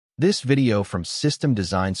This video from System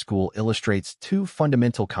Design School illustrates two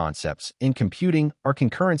fundamental concepts in computing are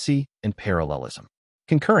concurrency and parallelism.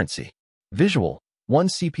 Concurrency. Visual. One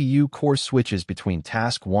CPU core switches between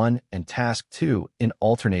task 1 and task 2 in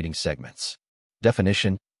alternating segments.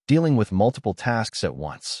 Definition. Dealing with multiple tasks at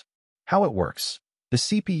once. How it works. The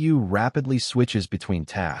CPU rapidly switches between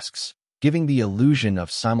tasks, giving the illusion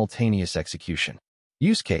of simultaneous execution.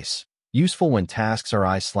 Use case. Useful when tasks are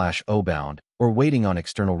I/O bound or waiting on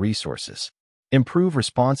external resources. Improve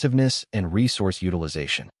responsiveness and resource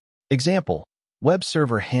utilization. Example. Web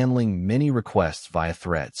server handling many requests via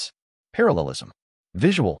threads. Parallelism.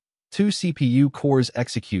 Visual. Two CPU cores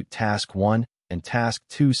execute task 1 and task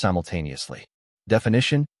 2 simultaneously.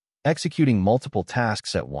 Definition. Executing multiple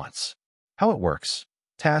tasks at once. How it works.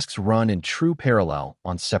 Tasks run in true parallel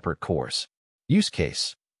on separate cores. Use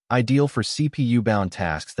case. Ideal for CPU-bound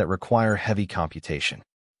tasks that require heavy computation.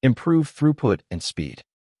 Improve throughput and speed.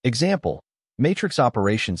 Example. Matrix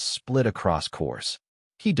operations split across cores.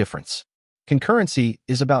 Key difference. Concurrency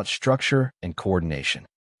is about structure and coordination.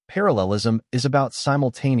 Parallelism is about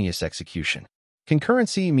simultaneous execution.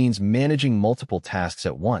 Concurrency means managing multiple tasks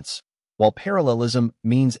at once, while parallelism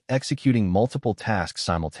means executing multiple tasks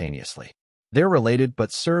simultaneously. They're related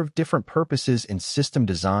but serve different purposes in system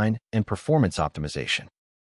design and performance optimization.